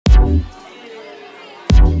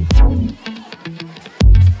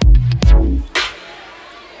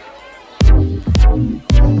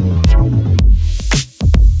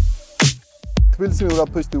Tbilisi MURAL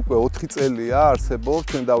Fest უკვე 4 წელია არსებობს,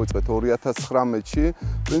 ჩვენ დავიწყეთ 2019-ში.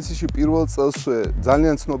 პრინციპში პირველ წელსვე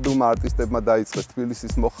ძალიან ცნობილმა არტისტებმა დაიწყეს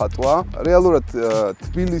თბილისის მოხატვა. რეალურად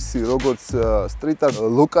თბილისი როგორც სტრიტ არტ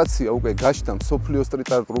ლოკაცია უკვე გაჩნდა მსოფლიო სტრიტ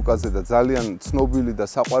არტ რუკაზე და ძალიან ცნობილი და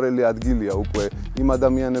საყვარელი ადგილია უკვე იმ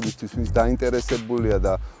ადამიანებისთვის, ვინც დაინტერესებულია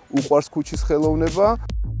და უყვარს ქუჩის ხელოვნება.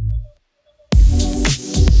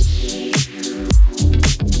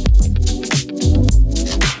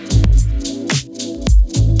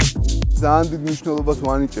 ძალიან დიდ მნიშვნელობას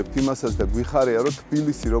ვანიჭებთ იმასაც და გვიხარია, რომ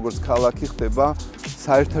თბილისი როგორც ქალაქი ხდება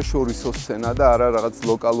საერთაშორისო სცენა და არა რაღაც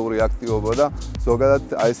ლოკალური აქტივობა და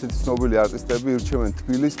ზოგადად აი ესეთი ცნობილი არტისტები ირჩევენ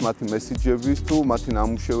თბილისს მათი მესიჯების თუ მათი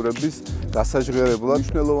ნამუშევრების გასაჟღერებლად.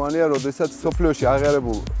 მნიშვნელოვანია, როდესაც სოფლიოში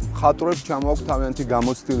აღიარებულ მხატვრებს ჩამოაქვთ თავიანთი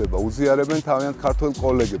გამოცდილება, უზიარებენ თავიანთ ქართველ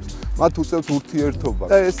კოლეგებს, მათ უწევთ ურთიერთობა.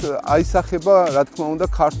 და ეს აისახება, რა თქმა უნდა,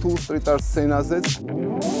 ქართულ სტრიტ არტ სცენაზეც.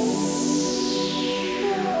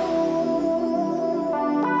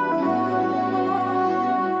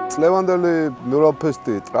 წლევანდელი MURAL Fest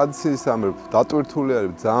It ტრადიციის ამერ დატვირთული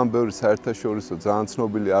არის ძალიან ბევრი საერთაშორისო ძალიან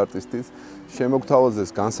ცნობილი არტისტის შემოგთავაზეს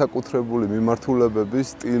განსაკუთრებული მიმართულებების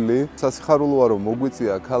სტილი. სასიხარულოა რომ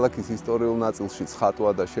მოგვიწია ქალაქის ისტორიულ ნაწილში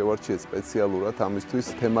ხატვა და შევარჩიეთ სპეციალურად ამისთვის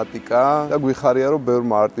თემატიკა და გვიხარია რომ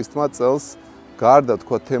ბევრმა არტისტმა წელს გარდა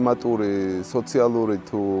თქვა თემატური, სოციალური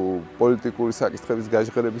თუ პოლიტიკური საკითხების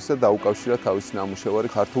გაჟღერებისა დაუკავშირა თავისი ნამუშევარი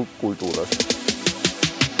ქართულ კულტურას.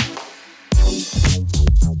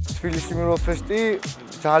 Tbilisi MURAL Fest It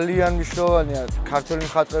ძალიან მნიშვნელოვანია ქართული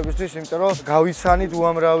მხატვრებისთვის, იმიტომ რომ გავიცანით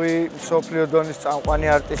უამრავი მსოფლიო დონის წამყვანი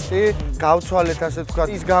არტისტი, გავცვალეთ ასე ვთქვათ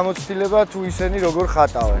ის გამოცდილება თუ ისინი როგორ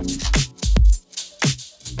ხატავენ.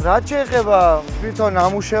 რაც შეეხება თვითონ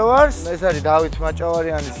ნამუშევარს, ეს არის დავით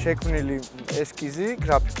მაჭავარიანის შექმნილი ესკიზი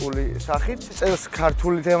გრაფიკული სახით. წელს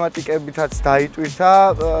ქართული თემატიკებითაც დაიტვირთა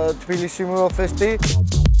Tbilisi MURAL Fest It.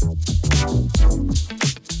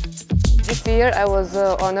 This year I was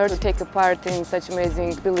honored to take a part in such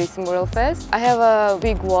amazing Tbilisi MURAL Fest. I have a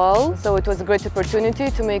big wall, so it was a great opportunity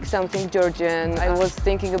to make something Georgian. I was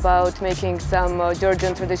thinking about making some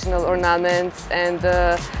Georgian traditional ornaments and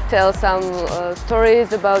tell some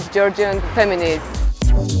stories about Georgian feminists.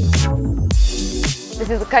 This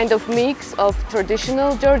is a kind of mix of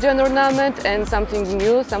traditional Georgian ornament and something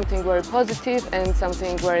new, something very positive and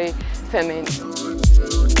something very feminine.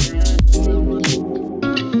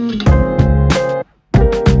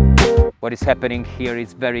 What is happening here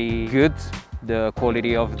is very good. The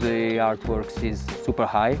quality of the artworks is super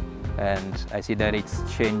high and I see that it's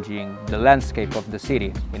changing the landscape of the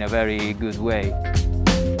city in a very good way.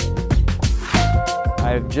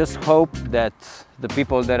 I just hope that the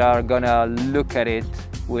people that are gonna look at it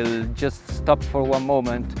will just stop for one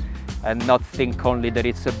moment and not think only that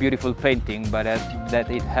it's a beautiful painting, but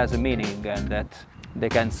that it has a meaning and that they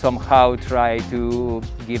can somehow try to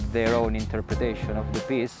give their own interpretation of the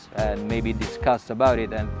piece and maybe discuss about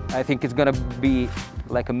it. And I think it's going to be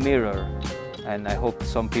like a mirror, and I hope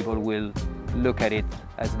some people will look at it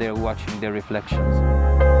as they're watching their reflections.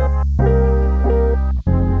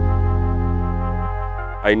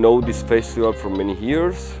 I know this festival for many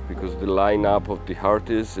years because the lineup of the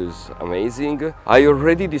artists is amazing. I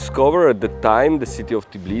already discovered at the time the city of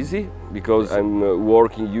Tbilisi because I'm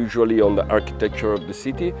working usually on the architecture of the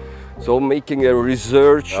city. So making a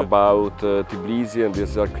research about Tbilisi and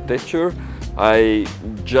this architecture, I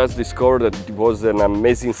just discovered that it was an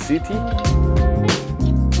amazing city.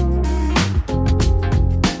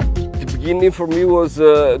 The beginning for me was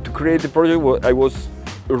to create the project. I was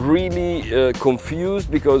really confused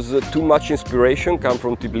because too much inspiration came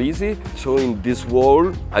from Tbilisi. So in this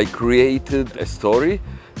wall I created a story.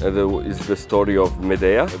 It's the story of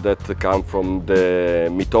Medea that comes from the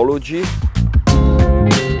mythology.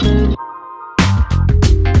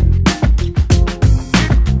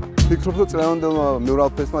 ფიქრობ, რომ წლევანდელმა MURAL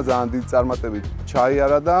Fest-მა ძალიან დიდი წარმატებით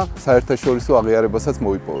ჩაიარა და საერთაშორისო აღიარებასაც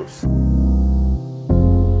მოიპოვებს.